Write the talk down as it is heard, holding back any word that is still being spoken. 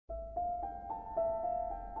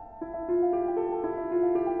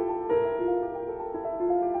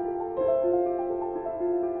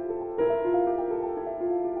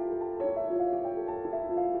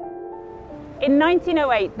In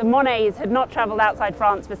 1908, the Monets had not travelled outside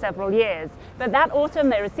France for several years, but that autumn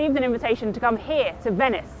they received an invitation to come here, to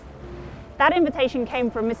Venice. That invitation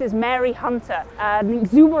came from Mrs. Mary Hunter, an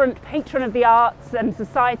exuberant patron of the arts and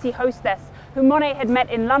society hostess whom Monet had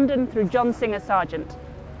met in London through John Singer Sargent.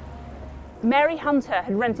 Mary Hunter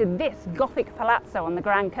had rented this Gothic palazzo on the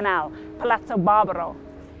Grand Canal, Palazzo Barbaro.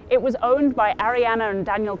 It was owned by Ariana and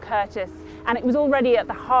Daniel Curtis, and it was already at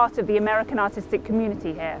the heart of the American artistic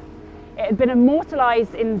community here. It had been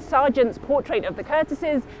immortalised in Sargent's portrait of the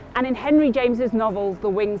Curtises and in Henry James's novel The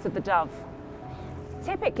Wings of the Dove.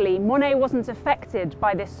 Typically, Monet wasn't affected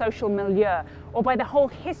by this social milieu or by the whole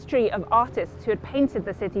history of artists who had painted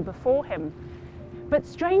the city before him. But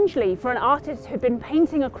strangely, for an artist who'd been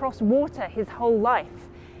painting across water his whole life,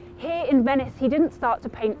 here in Venice he didn't start to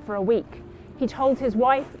paint for a week. He told his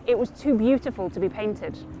wife it was too beautiful to be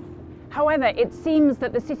painted. However, it seems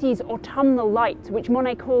that the city's autumnal light, which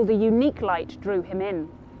Monet called a unique light, drew him in.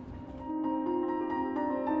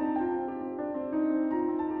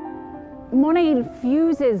 Monet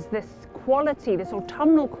infuses this quality, this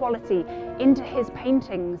autumnal quality, into his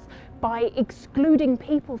paintings by excluding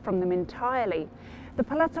people from them entirely. The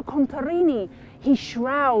Palazzo Contarini he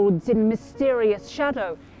shrouds in mysterious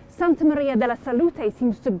shadow. Santa Maria della Salute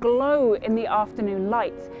seems to glow in the afternoon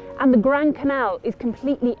light, and the Grand Canal is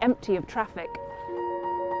completely empty of traffic.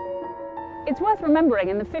 It's worth remembering,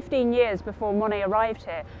 in the 15 years before Monet arrived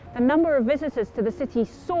here, the number of visitors to the city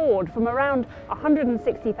soared from around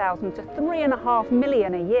 160,000 to 3.5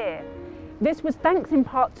 million a year. This was thanks in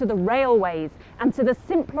part to the railways and to the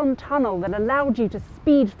Simplon tunnel that allowed you to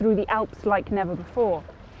speed through the Alps like never before.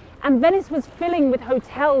 And Venice was filling with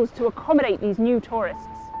hotels to accommodate these new tourists.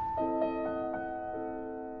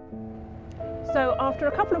 So after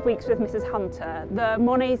a couple of weeks with Mrs. Hunter, the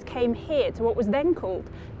Monets came here to what was then called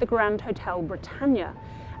the Grand Hotel Britannia.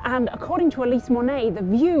 And according to Elise Monet, the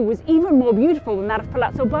view was even more beautiful than that of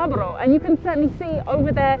Palazzo Barbaro. And you can certainly see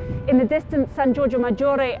over there in the distance San Giorgio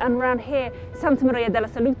Maggiore, and around here Santa Maria della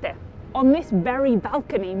Salute. On this very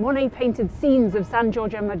balcony, Monet painted scenes of San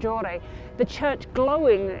Giorgio Maggiore, the church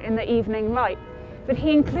glowing in the evening light. But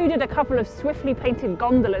he included a couple of swiftly painted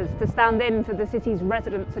gondolas to stand in for the city's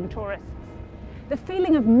residents and tourists. The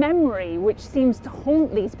feeling of memory which seems to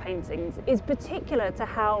haunt these paintings is particular to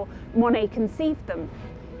how Monet conceived them.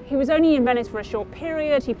 He was only in Venice for a short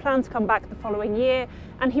period, he planned to come back the following year,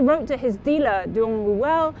 and he wrote to his dealer,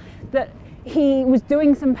 Rouen, that he was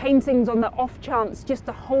doing some paintings on the off chance just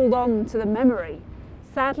to hold on to the memory.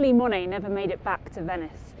 Sadly, Monet never made it back to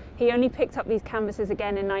Venice. He only picked up these canvases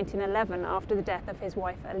again in 1911 after the death of his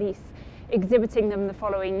wife Elise, exhibiting them the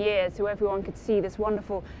following year so everyone could see this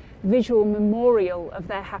wonderful visual memorial of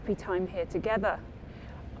their happy time here together.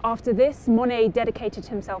 After this, Monet dedicated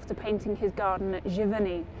himself to painting his garden at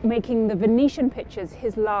Giverny, making the Venetian pictures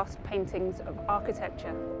his last paintings of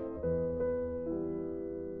architecture.